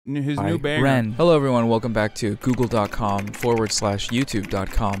his new banger. Ren. Hello everyone, welcome back to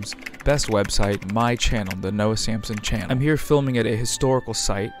google.com/youtube.com's best website, my channel, the Noah Samson channel. I'm here filming at a historical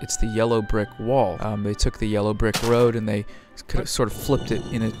site. It's the Yellow Brick Wall. They took the Yellow Brick Road and they could have sort of flipped it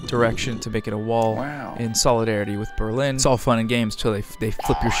in a direction to make it a wall. Wow. In solidarity with Berlin. It's all fun and games till they flip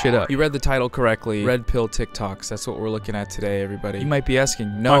your shit up. You read the title correctly. Red Pill TikToks. That's what we're looking at today, everybody. You might be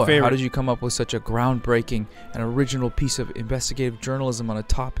asking, Noah, how did you come up with such a groundbreaking and original piece of investigative journalism on a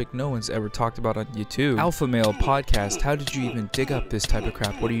topic no one's ever talked about on YouTube? Alpha Male Podcast. How did you even dig up this type of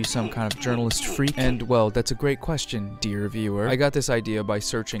crap? What are you, some kind of journalist freak? And well, that's a great question, dear viewer. I got this idea by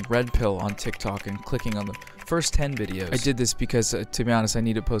searching Red Pill on TikTok and clicking on the first 10 videos. I did this because, to be honest, I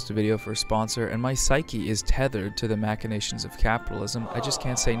need to post a video for a sponsor, and my psyche is tethered to the machinations of capitalism. I just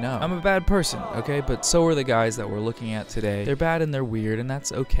can't say no. I'm a bad person, okay? But so are the guys that we're looking at today. They're bad and they're weird, and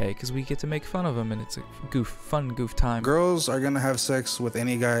that's okay, because we get to make fun of them, and it's a fun goof time. Girls are gonna have sex with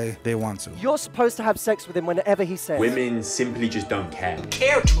any guy they want to. You're supposed to have sex with him whenever he says. Women simply just don't care.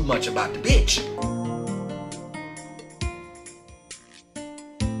 Care too much about the bitch.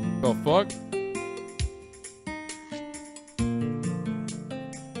 The fuck?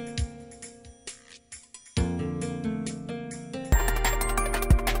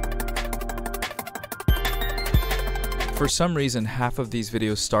 For some reason, half of these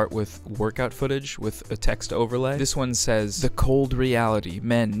videos start with workout footage with a text overlay. This one says, the cold reality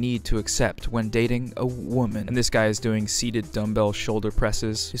men need to accept when dating a woman. And this guy is doing seated dumbbell shoulder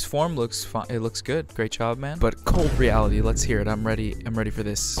presses. His form looks fine. It looks good. Great job, man. But cold reality, let's hear it. I'm ready for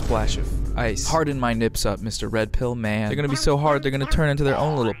this splash of ice. Harden my nips up, Mr. Red Pill Man. They're gonna be so hard, they're gonna turn into their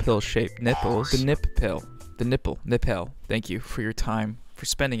own little pill-shaped nipples. The nip pill. The nipple. Nip-hell. Thank you for your time. For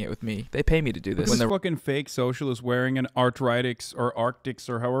spending it with me. They pay me to do this. When they're fucking fake socialist wearing an arthritis or arctics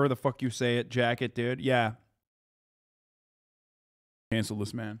or however the fuck you say it jacket, dude. Yeah. Cancel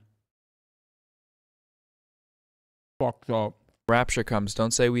this man. Fucked up. Rapture comes.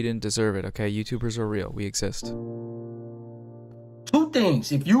 Don't say we didn't deserve it, okay? YouTubers are real. We exist. Two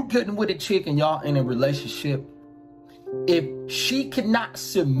things. If you getting with a chick and y'all in a relationship, if she cannot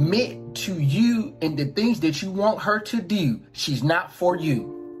submit to you and the things that you want her to do, she's not for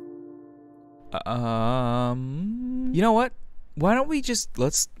you. You know what? Why don't we just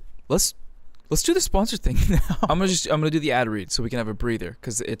let's do the sponsor thing now. I'm gonna do the ad read so we can have a breather,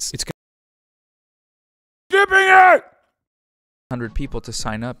 because it's Skipping it! 100 people to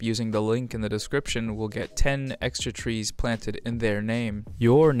sign up using the link in the description will get 10 extra trees planted in their name.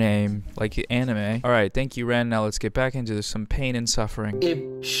 Your name, like the anime. Alright, thank you, Ren. Now let's get back into some pain and suffering.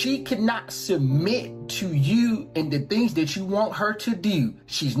 If she cannot submit to you and the things that you want her to do,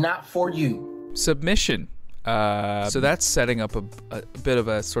 she's not for you. Submission. So that's setting up a bit of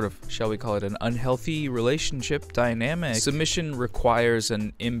a sort of, shall we call it, an unhealthy relationship dynamic. Submission requires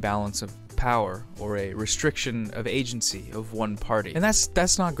an imbalance of power or a restriction of agency of one party, and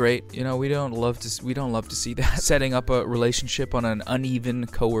that's not great. You know, we don't love to see that. Setting up a relationship on an uneven,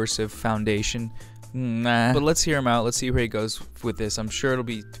 coercive foundation. Nah. But let's hear him out. Let's see where he goes with this. I'm sure it'll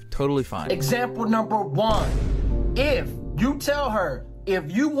be totally fine. Example number one. If you tell her,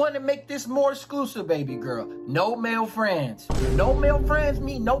 if you want to make this more exclusive, baby girl, no male friends. No male friends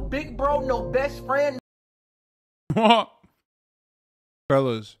mean no big bro, no best friend.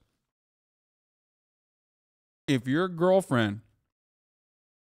 Fellas, if your girlfriend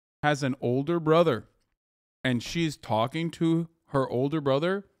has an older brother and she's talking to her older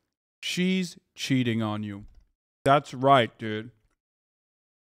brother, she's cheating on you. That's right, dude.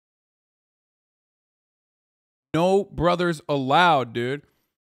 No brothers allowed, dude.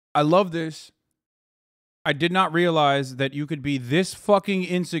 I love this. I did not realize that you could be this fucking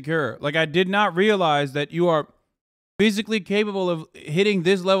insecure. Like, I did not realize that you are physically capable of hitting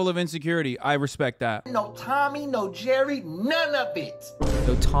this level of insecurity. I respect that. No Tommy, no Jerry, none of it.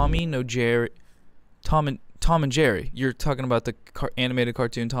 No Tommy, no Jerry. Tom and Jerry. You're talking about the animated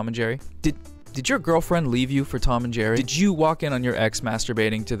cartoon Tom and Jerry? Did your girlfriend leave you for Tom and Jerry? Did you walk in on your ex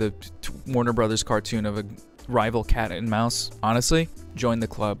masturbating to the Warner Brothers cartoon of a rival cat and mouse? Honestly, join the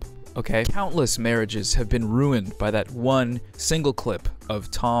club. Okay? Countless marriages have been ruined by that one single clip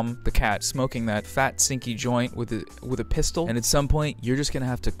of Tom the cat smoking that fat sinky joint with a pistol, and at some point you're just gonna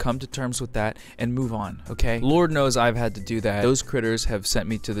have to come to terms with that and move on, okay? Lord knows I've had to do that. Those critters have sent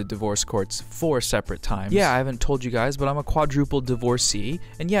me to the divorce courts 4 separate times. Yeah, I haven't told you guys, but I'm a quadruple divorcee,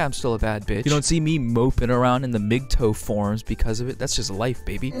 and yeah, I'm still a bad bitch. You don't see me moping around in the MGTOW forums because of it. That's just life,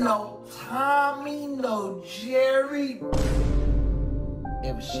 baby. No Tommy, no Jerry.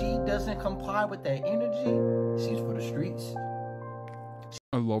 If she doesn't comply with that energy, she's for the streets.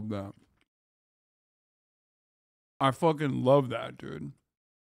 I love that. I fucking love that, dude.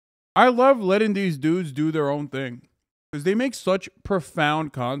 I love letting these dudes do their own thing because they make such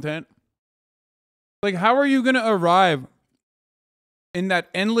profound content. Like, how are you going to arrive in that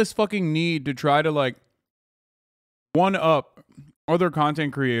endless fucking need to try to, like, one up other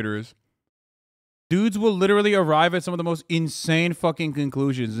content creators? Dudes will literally arrive at some of the most insane fucking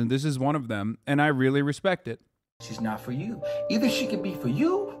conclusions, and this is one of them, and I really respect it. She's not for you. Either she can be for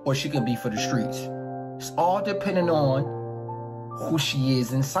you or she can be for the streets. It's all depending on who she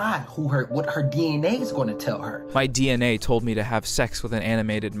is inside, what her DNA is going to tell her. My DNA told me to have sex with an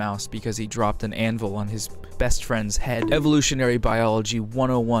animated mouse because he dropped an anvil on his best friend's head. Evolutionary biology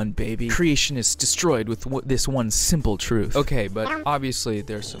 101, baby. Creation is destroyed with this one simple truth. Okay, but obviously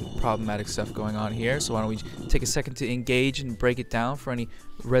there's some problematic stuff going on here, so why don't we take a second to engage and break it down for any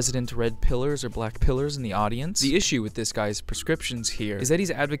resident red pillars or black pillars in the audience. The issue with this guy's prescriptions here is that he's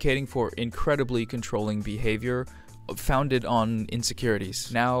advocating for incredibly controlling behavior founded on insecurities.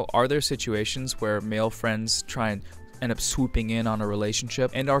 Now, are there situations where male friends try and end up swooping in on a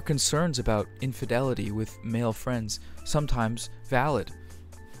relationship, and are concerns about infidelity with male friends sometimes valid?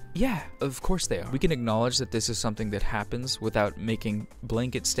 Yeah, of course they are. We can acknowledge that this is something that happens without making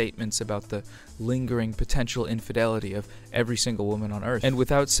blanket statements about the lingering potential infidelity of every single woman on earth, and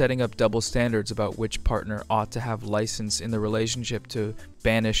without setting up double standards about which partner ought to have license in the relationship to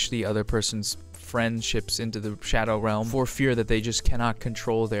banish the other person's friendships into the shadow realm for fear that they just cannot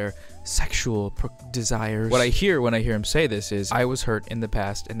control their sexual desires. What I hear when I hear him say this is, I was hurt in the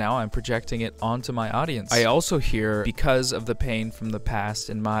past and now I'm projecting it onto my audience. I also hear, because of the pain from the past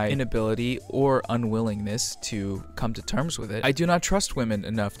and my inability or unwillingness to come to terms with it, I do not trust women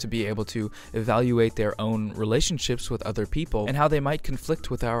enough to be able to evaluate their own relationships with other people and how they might conflict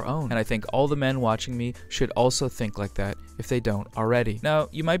with our own. And I think all the men watching me should also think like that if they don't already. Now,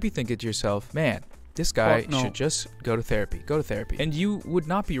 you might be thinking to yourself, man, this guy should just go to therapy. Go to therapy. And you would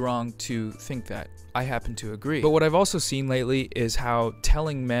not be wrong to think that. I happen to agree. But what I've also seen lately is how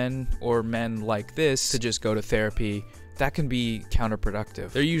telling men or men like this to just go to therapy, that can be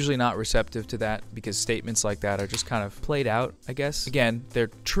counterproductive. They're usually not receptive to that because statements like that are just kind of played out, I guess. Again, they're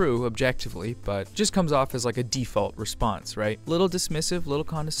true objectively, but just comes off as like a default response, right? Little dismissive, little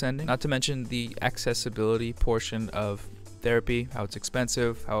condescending, not to mention the accessibility portion of therapy, how it's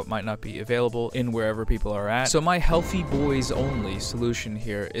expensive, how it might not be available in wherever people are at. So my healthy boys only solution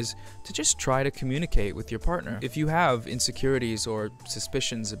here is to just try to communicate with your partner. If you have insecurities or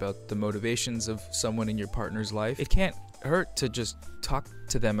suspicions about the motivations of someone in your partner's life, it can't hurt to just talk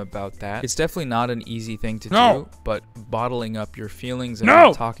to them about that. It's definitely not an easy thing to do, but bottling up your feelings and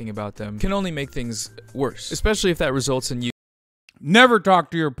not talking about them can only make things worse, especially if that results in you. Never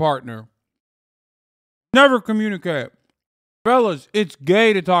talk to your partner. Never communicate. Fellas, it's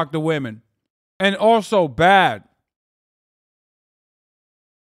gay to talk to women. And also bad.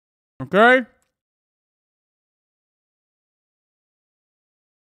 Okay?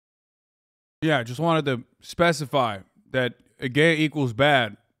 Yeah, just wanted to specify that a gay equals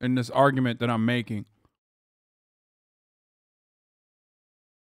bad in this argument that I'm making.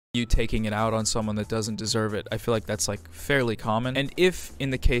 You taking it out on someone that doesn't deserve it, I feel like that's like fairly common. And if in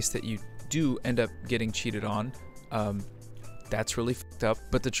the case that you do end up getting cheated on, that's really fucked up.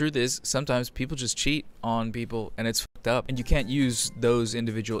 But the truth is, sometimes people just cheat on people and it's fucked up. And you can't use those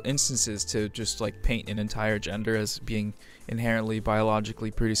individual instances to just like paint an entire gender as being inherently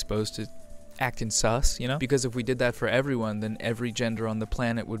biologically predisposed to acting sus, you know? Because if we did that for everyone, then every gender on the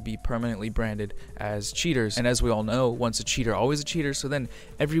planet would be permanently branded as cheaters. And as we all know, once a cheater, always a cheater. So then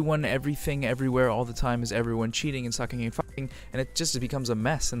everyone, everything, everywhere, all the time is everyone cheating and sucking and fucking, and it just becomes a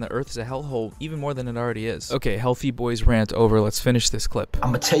mess, and the earth is a hellhole even more than it already is. Okay, healthy boys rant over. Let's finish this clip. I'm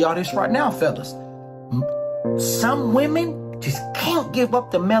gonna tell y'all this right now, fellas. Some women just can't give up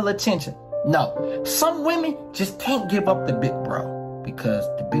the male attention. No, some women just can't give up the big bro because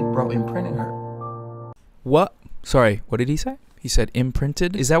the big bro imprinted her. What? Sorry, what did he say? He said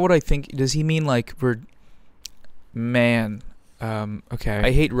imprinted? Is that what I think? Does he mean like we're... Man. Okay. I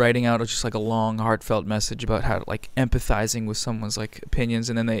hate writing out just like a long, heartfelt message about how like empathizing with someone's like opinions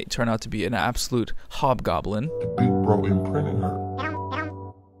and then they turn out to be an absolute hobgoblin. The big bro imprinted her.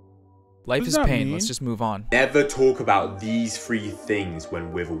 Life is pain. Let's just move on. Never talk about these three things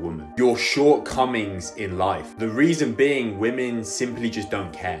when with a woman. Your shortcomings in life. The reason being, women simply just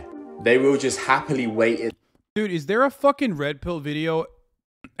don't care. They will just happily wait. Dude, is there a fucking red pill video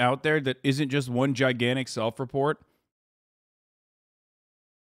out there that isn't just one gigantic self-report?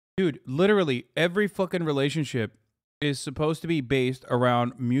 Dude, literally every fucking relationship is supposed to be based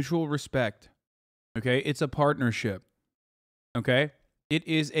around mutual respect. Okay? It's a partnership. Okay? It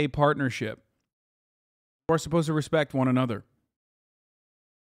is a partnership. We're supposed to respect one another.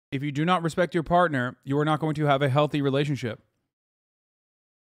 if you do not respect your partner, you are not going to have a healthy relationship.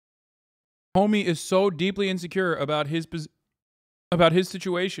 Homie is so deeply insecure about his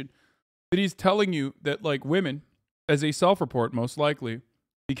situation that he's telling you that, like, women, as a self-report most likely,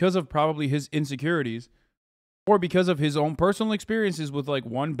 because of probably his insecurities or because of his own personal experiences with, like,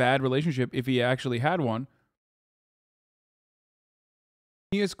 one bad relationship, if he actually had one,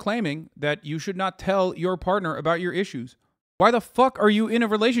 he is claiming that you should not tell your partner about your issues. Why the fuck are you in a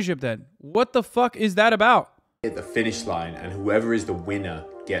relationship then? What the fuck is that about? At the finish line, and whoever is the winner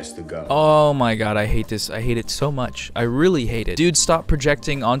gets to go. Oh my god, I hate this. I hate it so much. I really hate it. Dude, stop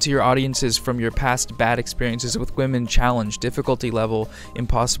projecting onto your audiences from your past bad experiences with women. Challenge, difficulty level,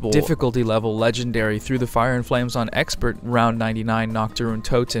 impossible, difficulty level, legendary, through the fire and flames on expert, round 99, Nocturne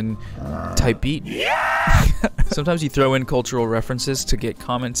Toten, type beat. Yeah! Sometimes you throw in cultural references to get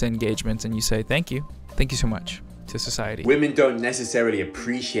comments and engagements, and you say, thank you. Thank you so much. To society. Women don't necessarily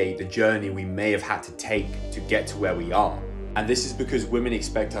appreciate the journey we may have had to take to get to where we are. And this is because women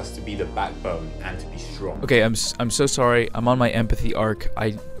expect us to be the backbone and to be strong. Okay, I'm so sorry. I'm on my empathy arc.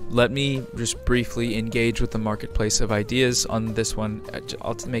 Let me just briefly engage with the marketplace of ideas on this one.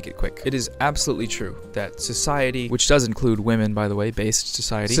 I'll make it quick. It is absolutely true that society, which does include women, by the way, based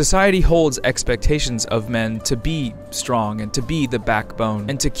society holds expectations of men to be strong and to be the backbone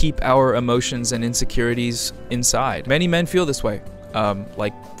and to keep our emotions and insecurities inside. Many men feel this way.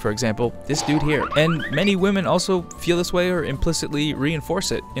 Like, for example, this dude here. And many women also feel this way or implicitly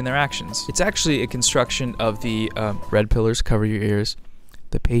reinforce it in their actions. It's actually a construction of the, red pillars, cover your ears,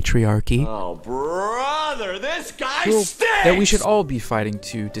 the patriarchy. Oh, brother, this guy stinks! That we should all be fighting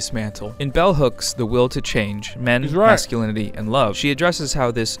to dismantle. In Bell Hooks' The Will to Change, Men, Masculinity, and Love, she addresses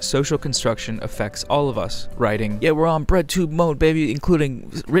how this social construction affects all of us, writing, yeah, we're on BreadTube mode, baby, including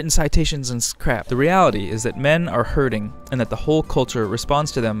written citations and crap. The reality is that men are hurting, and that the whole culture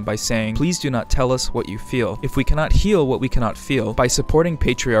responds to them by saying, please do not tell us what you feel. If we cannot heal what we cannot feel, by supporting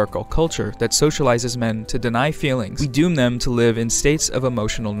patriarchal culture that socializes men to deny feelings, we doom them to live in states of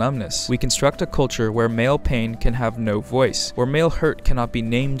emotional numbness. We construct a culture where male pain can have no voice, where male hurt cannot be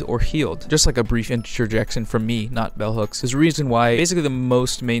named or healed. Just like a brief interjection from me, not Bell Hooks. There's a reason why basically the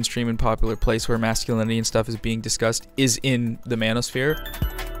most mainstream and popular place where masculinity and stuff is being discussed is in the manosphere.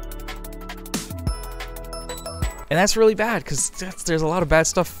 And that's really bad, because there's a lot of bad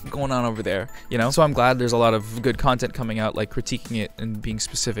stuff going on over there, you know? So I'm glad there's a lot of good content coming out, like critiquing it and being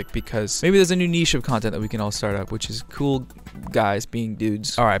specific, because maybe there's a new niche of content that we can all start up, which is cool guys being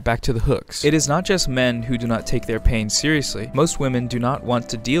dudes. Alright, back to the hooks. It is not just men who do not take their pain seriously. Most women do not want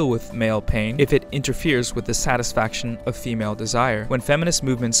to deal with male pain if it interferes with the satisfaction of female desire. When feminist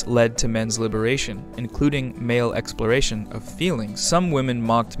movements led to men's liberation, including male exploration of feelings, some women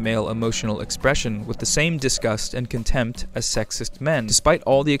mocked male emotional expression with the same disgust and contempt as sexist men, despite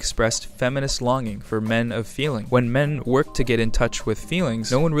all the expressed feminist longing for men of feeling. When men work to get in touch with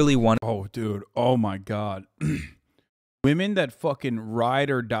feelings, no one really wanted— Oh, dude. Oh, my God. Women that fucking ride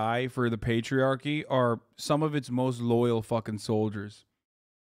or die for the patriarchy are some of its most loyal fucking soldiers.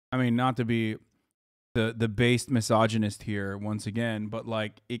 I mean, not to be the based misogynist here once again, but,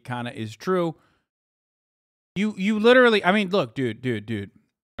 like, it kind of is true. You literally, I mean, look, dude.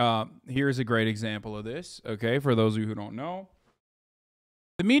 Here's a great example of this, okay, for those of you who don't know.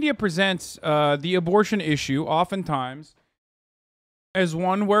 The media presents the abortion issue oftentimes as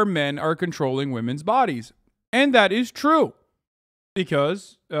one where men are controlling women's bodies. And that is true,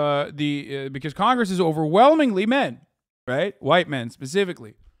 because because Congress is overwhelmingly men, right? White men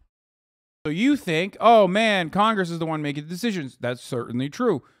specifically. So you think, oh man, Congress is the one making the decisions. That's certainly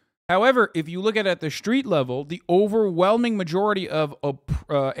true. However, if you look at it at the street level, the overwhelming majority of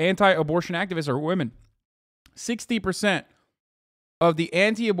anti-abortion activists are women. 60% of the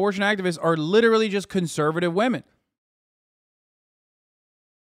anti-abortion activists are literally just conservative women.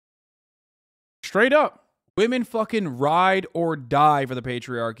 Straight up. Women fucking ride or die for the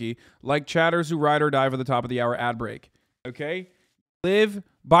patriarchy, like chatters who ride or die for the top of the hour ad break. Okay? Live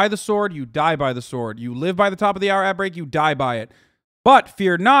by the sword, you die by the sword. You live by the top of the hour ad break, you die by it. But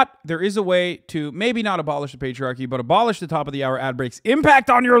fear not, there is a way to maybe not abolish the patriarchy, but abolish the top of the hour ad break's impact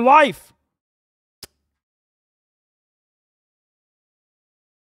on your life.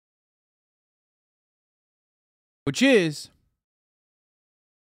 Which is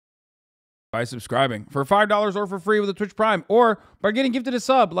by subscribing for $5 or for free with a Twitch Prime, or by getting gifted a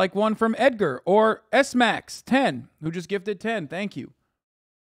sub like one from Edgar or SMax10, who just gifted 10. Thank you.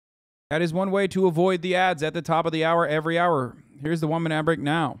 That is one way to avoid the ads at the top of the hour every hour. Here's the 1 minute ad break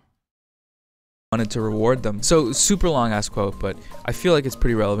now. wanted to reward them. So super long ass quote, but I feel like it's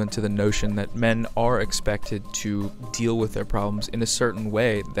pretty relevant to the notion that men are expected to deal with their problems in a certain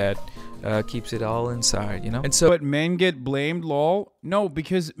way that keeps it all inside, you know? And so, but men get blamed, lol? No,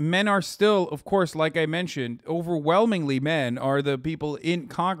 because men are still, of course, like I mentioned, overwhelmingly men are the people in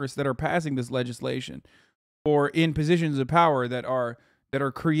Congress that are passing this legislation, or in positions of power that are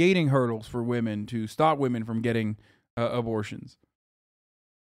creating hurdles for women to stop women from getting abortions.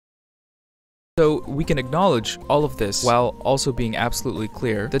 So we can acknowledge all of this while also being absolutely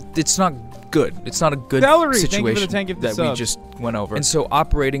clear that it's not good. It's not a good situation that we just went over. And so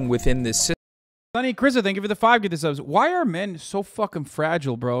operating within this system. Sonny Chrisa, thank you for the 5 get the subs. Why are men so fucking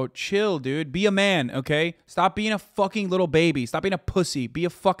fragile, bro? Chill, dude. Be a man, okay? Stop being a fucking little baby. Stop being a pussy. Be a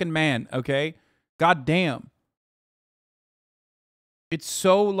fucking man, okay? God damn. It's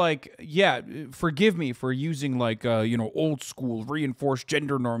so like, yeah, forgive me for using like, you know, old school reinforced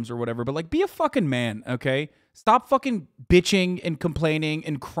gender norms or whatever, but like be a fucking man, okay? Stop fucking bitching and complaining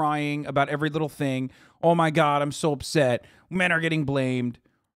and crying about every little thing. Oh my God, I'm so upset. Men are getting blamed.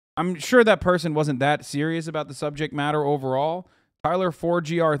 I'm sure that person wasn't that serious about the subject matter overall. Tyler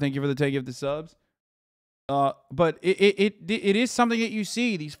 4GR, thank you for the take of the subs. But it is something that you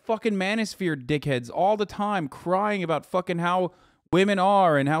see. These fucking manosphere dickheads all the time crying about fucking how women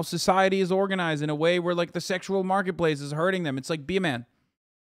are and how society is organized in a way where like the sexual marketplace is hurting them. It's like, be a man.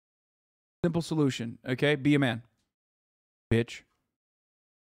 Simple solution, okay? Be a man. Bitch.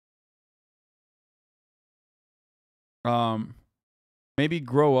 Maybe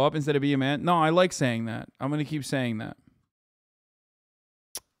grow up instead of be a man. No, I like saying that. I'm going to keep saying that.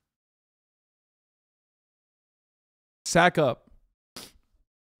 Sack up.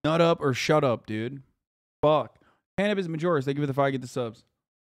 Nut up or shut up, dude. Fuck. Cannabis Majoris, thank you for the 5 get the subs.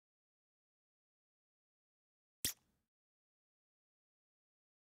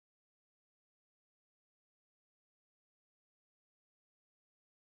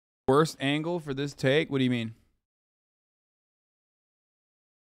 Worst angle for this take? What do you mean?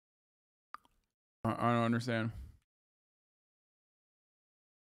 I don't understand.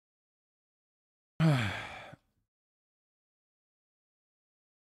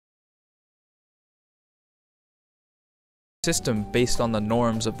 System based on the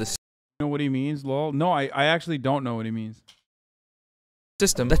norms of the You know what he means, lol? No, I actually don't know what he means.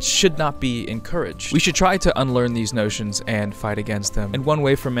 System that should not be encouraged. We should try to unlearn these notions and fight against them. And one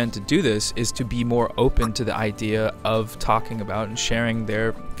way for men to do this is to be more open to the idea of talking about and sharing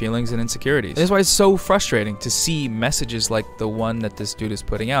their feelings and insecurities. And that's why it's so frustrating to see messages like the one that this dude is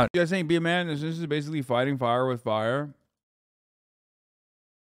putting out. You guys saying be a man? This is basically fighting fire with fire.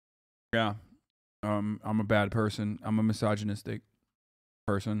 Yeah. I'm a bad person. I'm a misogynistic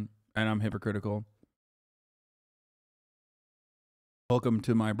person, and I'm hypocritical. Welcome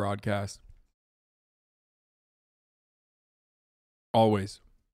to my broadcast. Always.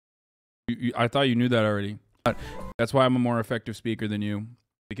 I thought you knew that already. That's why I'm a more effective speaker than you,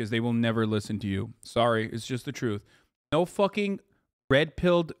 because they will never listen to you. Sorry, it's just the truth. No fucking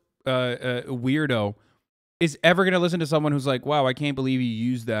red-pilled weirdo is ever going to listen to someone who's like, wow, I can't believe you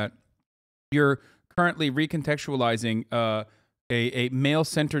used that. You're currently recontextualizing a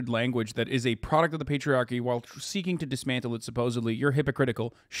male-centered language that is a product of the patriarchy while seeking to dismantle it supposedly. You're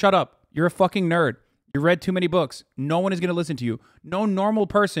hypocritical. Shut up. You're a fucking nerd. You read too many books. No one is going to listen to you. No normal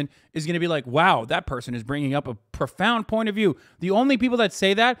person is going to be like, wow, that person is bringing up a profound point of view. The only people that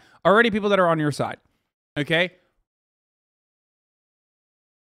say that are already people that are on your side. Okay?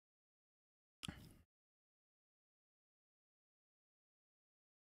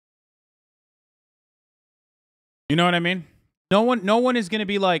 You know what I mean? No one is going to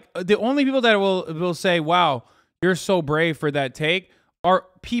be like, the only people that will say, wow, you're so brave for that take are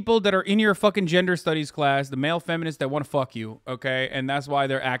people that are in your fucking gender studies class, the male feminists that want to fuck you, okay? And that's why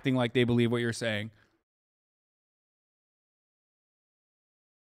they're acting like they believe what you're saying.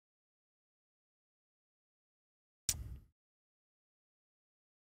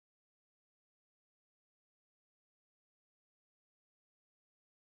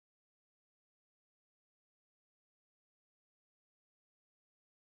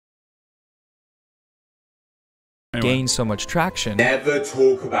 Gain so much traction. Never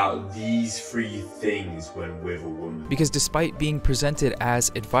talk about these 3 things when with a woman. Because despite being presented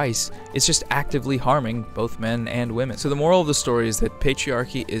as advice, it's just actively harming both men and women. So the moral of the story is that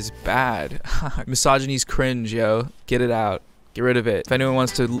patriarchy is bad. Misogyny's cringe, yo. Get it out. Get rid of it. If anyone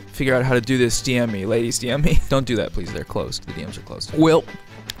wants to figure out how to do this, DM me. Ladies, DM me. Don't do that, please. They're closed. The DMs are closed. Well,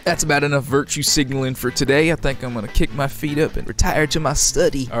 that's about enough virtue signaling for today. I think I'm gonna kick my feet up and retire to my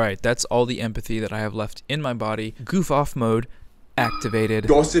study. All right, that's all the empathy that I have left in my body. Goof off mode activated.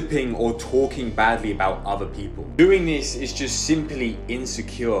 Gossiping or talking badly about other people. Doing this is just simply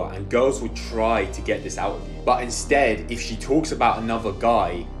insecure, and girls will try to get this out of you. But instead, if she talks about another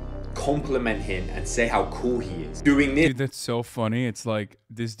guy, compliment him and say how cool he is. Doing this— Dude, that's so funny. It's like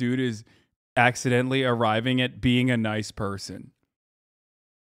this dude is accidentally arriving at being a nice person.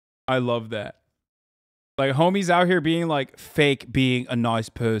 I love that. Like, homie's out here being like fake being a nice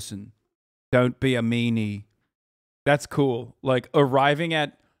person. Don't be a meanie. That's cool. Like, arriving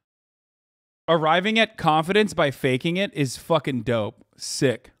at confidence by faking it is fucking dope.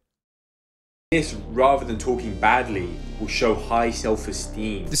 Sick. This, rather than talking badly, will show high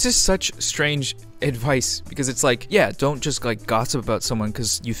self-esteem. This is such strange advice, because it's like, yeah, don't just like gossip about someone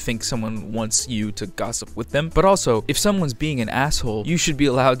because you think someone wants you to gossip with them. But also, if someone's being an asshole, you should be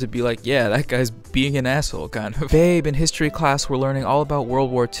allowed to be like, yeah, that guy's being an asshole, kind of. Babe, in history class, we're learning all about World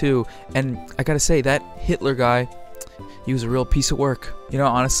War II, and I gotta say, that Hitler guy, he was a real piece of work. You know,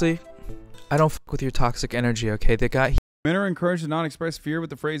 honestly, I don't fuck with your toxic energy, okay? The guy— Men are encouraged to not express fear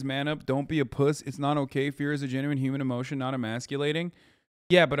with the phrase man up. Don't be a puss. It's not okay. Fear is a genuine human emotion, not emasculating.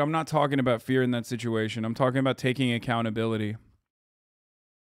 Yeah, but I'm not talking about fear in that situation. I'm talking about taking accountability.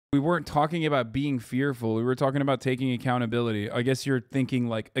 We weren't talking about being fearful. We were talking about taking accountability. I guess you're thinking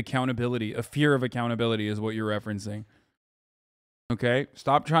like accountability. A fear of accountability is what you're referencing. Okay?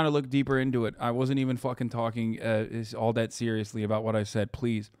 Stop trying to look deeper into it. I wasn't even fucking talking all that seriously about what I said.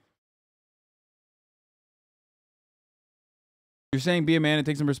 Please. You're saying be a man and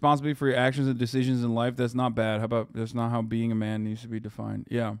take some responsibility for your actions and decisions in life. That's not bad. How about that's not how being a man needs to be defined?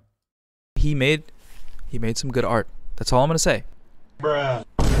 Yeah. He made some good art. That's all I'm gonna say. Bruh.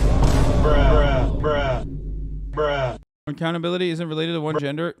 Bruh. Bruh. Bruh. Accountability isn't related to one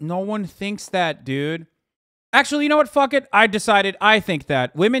gender. No one thinks that, dude. Actually, you know what? Fuck it. I decided I think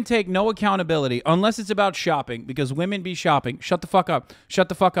that. Women take no accountability unless it's about shopping, because women be shopping. Shut the fuck up. Shut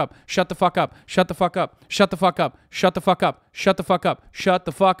the fuck up. Shut the fuck up. Shut the fuck up. Shut the fuck up. Shut the fuck up. Shut the fuck up. Shut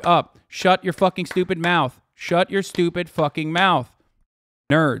the fuck up. Shut your fucking stupid mouth. Shut your stupid fucking mouth.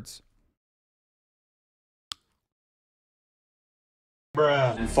 Nerds.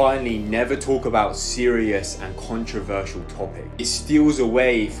 Bruh. And finally, never talk about serious and controversial topics. It steals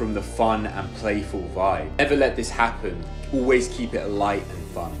away from the fun and playful vibe. Never let this happen. Always keep it light and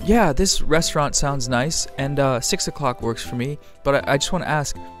fun. Yeah, this restaurant sounds nice, and 6 o'clock works for me. But I just want to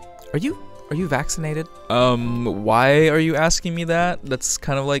ask, are you vaccinated? Why are you asking me that? That's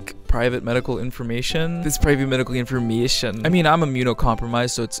kind of like private medical information. This private medical information. I mean, I'm immunocompromised,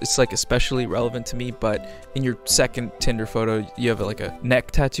 so it's like especially relevant to me. But in your second Tinder photo, you have like a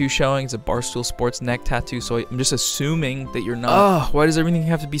neck tattoo showing. It's a Barstool Sports neck tattoo. So I'm just assuming that you're not. Ugh, why does everything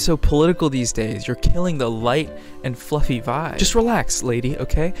have to be so political these days? You're killing the light and fluffy vibe. Just relax, lady,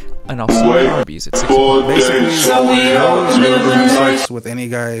 okay? And I'll see you at Arby's at 6 o'clock. Basically, sex with any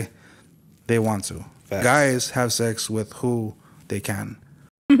guy they want to. Facts. Guys have sex with who they can.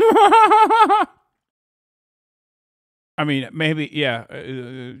 I mean, maybe, yeah,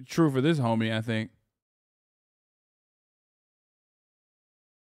 true for this homie, I think.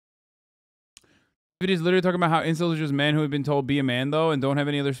 It is literally talking about how incels are just men who have been told be a man, though, and don't have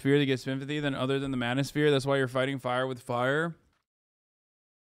any other sphere to get sympathy than other than the manosphere. That's why you're fighting fire with fire.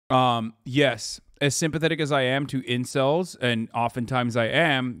 Yes. As sympathetic as I am to incels, and oftentimes I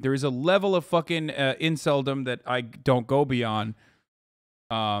am, there is a level of fucking inceldom that I don't go beyond.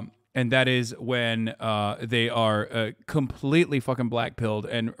 And that is when they are completely fucking black-pilled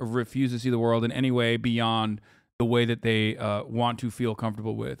and refuse to see the world in any way beyond the way that they want to feel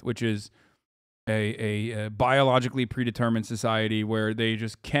comfortable with, which is a biologically predetermined society where they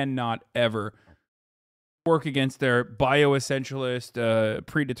just cannot ever work against their bioessentialist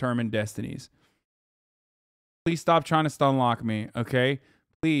predetermined destinies. Please stop trying to stun lock me, okay?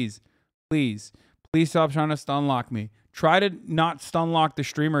 Please, please, please stop trying to stun lock me. Try to not stun lock the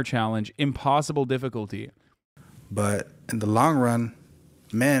streamer challenge. Impossible difficulty. But in the long run,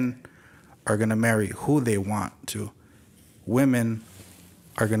 men are going to marry who they want to. Women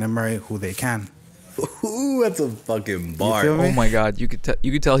are going to marry who they can. Ooh, that's a fucking bar. Oh my god, you could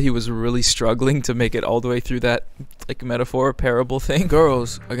tell he was really struggling to make it all the way through that like metaphor parable thing.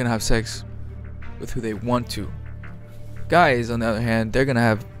 Girls are going to have sex with who they want to. Guys, on the other hand, they're gonna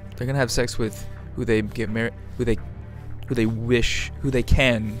have sex with who they get married, who they wish, who they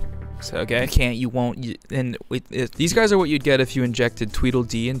can sucks, okay? You can't, you won't, these guys are what you'd get if you injected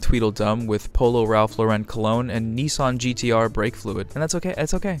Tweedledee and Tweedledum with Polo Ralph Lauren cologne and Nissan GTR brake fluid. And that's okay,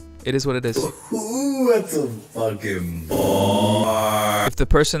 it's okay. It is what it is. Ooh, that's a fucking bar. If the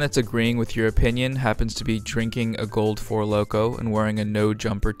person that's agreeing with your opinion happens to be drinking a Gold 4 Loko and wearing a no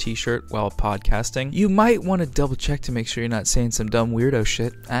jumper t-shirt while podcasting, you might want to double check to make sure you're not saying some dumb weirdo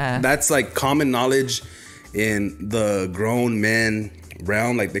shit. That's like common knowledge in the grown men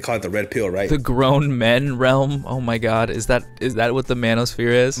realm, like they call it the red pill, right? The grown men realm? Oh my god, is that what the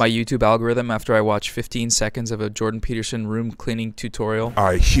manosphere is? My YouTube algorithm after I watch 15 seconds of a Jordan Peterson room cleaning tutorial.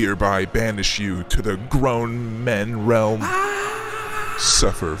 I hereby banish you to the grown men realm.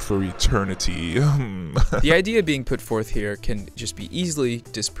 Suffer for eternity. The idea being put forth here can just be easily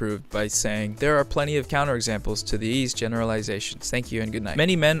disproved by saying there are plenty of counterexamples to these generalizations. Thank you and good night.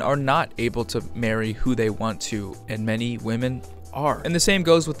 Many men are not able to marry who they want to, and many women are. And the same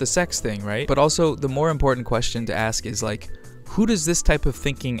goes with the sex thing, right? But also the more important question to ask is like, who does this type of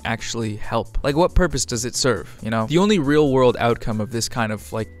thinking actually help? Like, what purpose does it serve, you know? The only real world outcome of this kind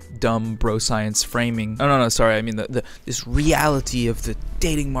of like dumb bro science framing, no, sorry, I mean this reality of the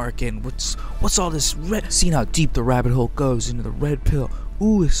dating market and what's all this seeing how deep the rabbit hole goes into the red pill.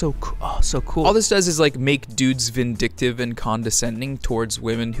 Ooh, it's so cool. Oh, so cool. All this does is like make dudes vindictive and condescending towards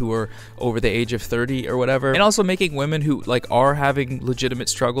women who are over the age of 30 or whatever. And also making women who like are having legitimate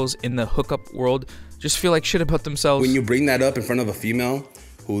struggles in the hookup world just feel like shit about themselves. When you bring that up in front of a female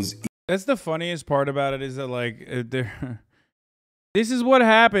who's... That's the funniest part about it is that like, this is what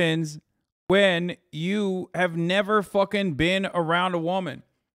happens when you have never fucking been around a woman.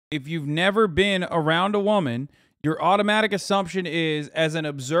 If you've never been around a woman, your automatic assumption is, as an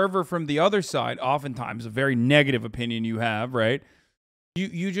observer from the other side, oftentimes a very negative opinion you have, right?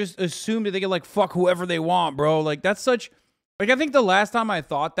 You just assume that they can like fuck whoever they want, bro. Like that's such, like I think the last time I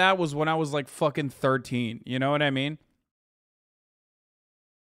thought that was when I was like fucking 13. You know what I mean?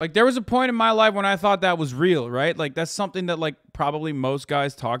 Like there was a point in my life when I thought that was real, right? Like that's something that like probably most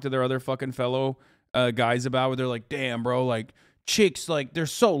guys talk to their other fucking fellow guys about, where they're like, damn, bro, like chicks, like they're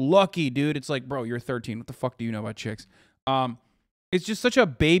so lucky, dude. It's like, bro, you're 13. What the fuck do you know about chicks? It's just such a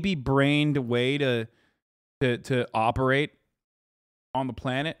baby-brained way to operate on the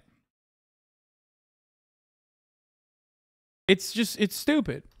planet. It's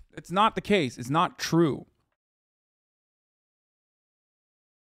stupid. It's not the case. It's not true.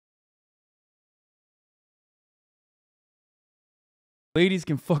 Ladies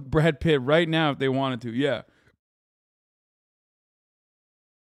can fuck Brad Pitt right now if they wanted to. Yeah.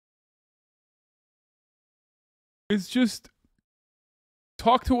 It's just,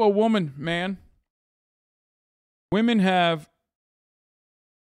 talk to a woman, man. Women have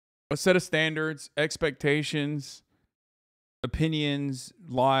a set of standards, expectations, opinions,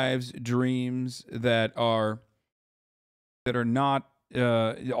 lives, dreams that are not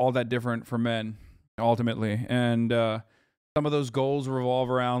all that different from men, ultimately. And some of those goals revolve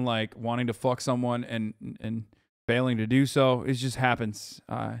around like wanting to fuck someone and failing to do so. It just happens.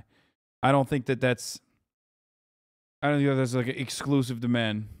 I don't think that's like exclusive to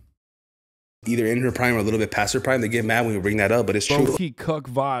men. Either in her prime or a little bit past her prime. They get mad when we bring that up, but it's true. Low-key cuck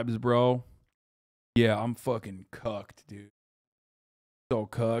vibes, bro. Yeah, I'm fucking cucked, dude. So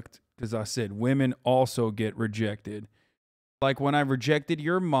cucked, because I said women also get rejected. Like when I rejected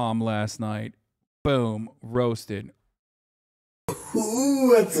your mom last night, boom, roasted.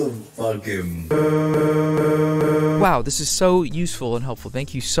 Ooh, that's a fucking... Wow, this is so useful and helpful.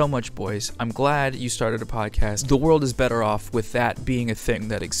 Thank you so much, boys. I'm glad you started a podcast. The world is better off with that being a thing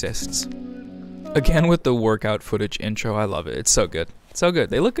that exists. Again with the workout footage intro, I love it. It's so good. So good.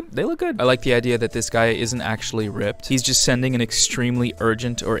 They look good. I like the idea that this guy isn't actually ripped. He's just sending an extremely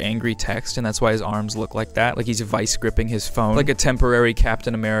urgent or angry text, and that's why his arms look like that. Like he's vice gripping his phone. Like a temporary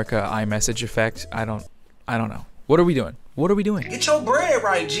Captain America iMessage effect. I don't know. What are we doing? What are we doing? Get your bread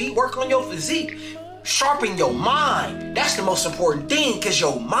right, G. Work on your physique. Sharpen your mind. That's the most important thing, because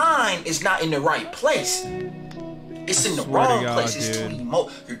your mind is not in the right place. It's in the wrong place. It's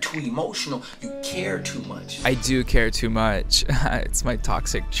you're too emotional. You care too much. I do care too much. It's my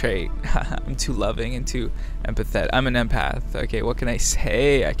toxic trait. I'm too loving and too empathetic. I'm an empath. Okay, what can I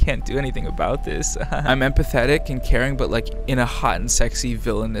say? I can't do anything about this. I'm empathetic and caring, but like in a hot and sexy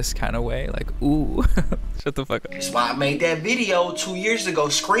villainous kind of way. Like, ooh, shut the fuck up. That's why I made that video 2 years ago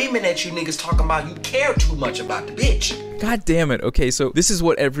screaming at you niggas talking about you care too much about the bitch. God damn it. Okay, so this is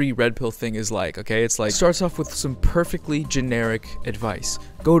what every red pill thing is like, okay? It's like, starts off with some perfectly generic advice.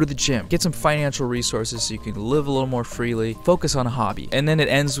 Go to the gym, get some financial resources so you can live a little more freely, focus on a hobby. And then it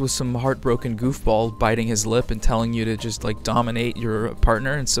ends with some heartbroken goofball biting his lip and telling you to just like dominate your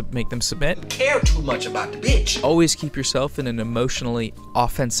partner and make them submit. Care too much about the bitch. Always keep yourself in an emotionally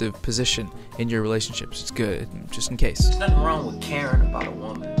offensive position in your relationships. It's good, just in case. There's nothing wrong with caring about a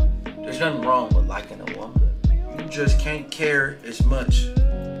woman. There's nothing wrong with liking a woman. You just can't care as much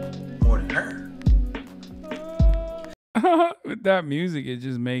more than her. With that music, it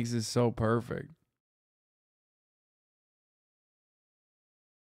just makes it so perfect.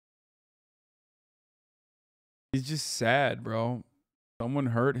 He's just sad, bro. Someone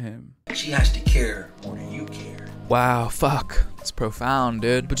hurt him. She has to care more than you care. Wow, fuck. It's profound,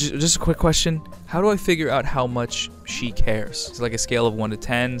 dude. But just a quick question. How do I figure out how much she cares? Is it like a scale of 1 to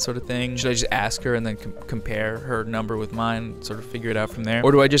 10 sort of thing? Should I just ask her and then compare her number with mine, sort of figure it out from there?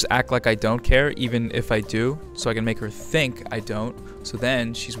 Or do I just act like I don't care, even if I do, so I can make her think I don't? So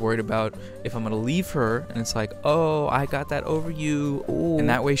then she's worried about if I'm gonna leave her, and it's like, oh, I got that over you. Ooh. And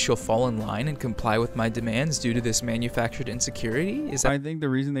that way she'll fall in line and comply with my demands due to this manufactured insecurity? Is that? I think the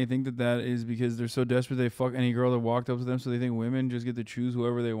reason they think that is because they're so desperate they fuck any girl that walked up to them, so they think women just get to choose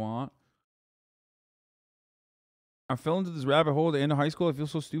whoever they want. I fell into this rabbit hole at the end of high school. I feel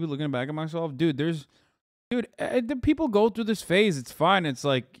so stupid looking back at myself. Dude, the people go through this phase. It's fine. It's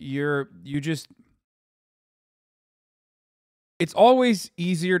like it's always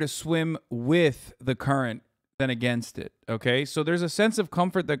easier to swim with the current than against it, okay? So there's a sense of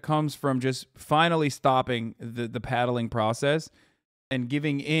comfort that comes from just finally stopping the paddling process and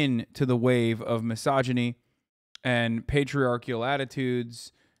giving in to the wave of misogyny and patriarchal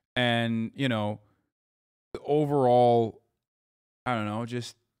attitudes and, you know, the overall, I don't know,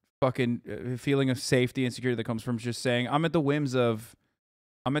 just fucking feeling of safety and security that comes from just saying, I'm at the whims of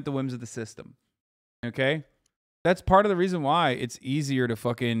the system, okay? That's part of the reason why it's easier to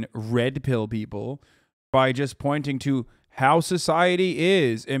fucking red pill people by just pointing to how society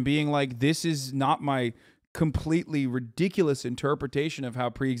is and being like, this is not my completely ridiculous interpretation of how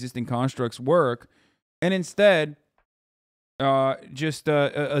pre-existing constructs work. And instead, just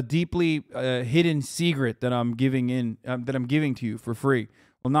a deeply hidden secret that I'm giving to you for free.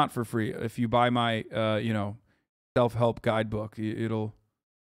 Well, not for free. If you buy my, self-help guidebook, it'll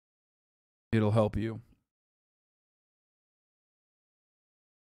help you.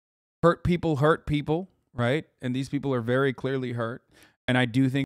 Hurt people, right? And these people are very clearly hurt. And I do think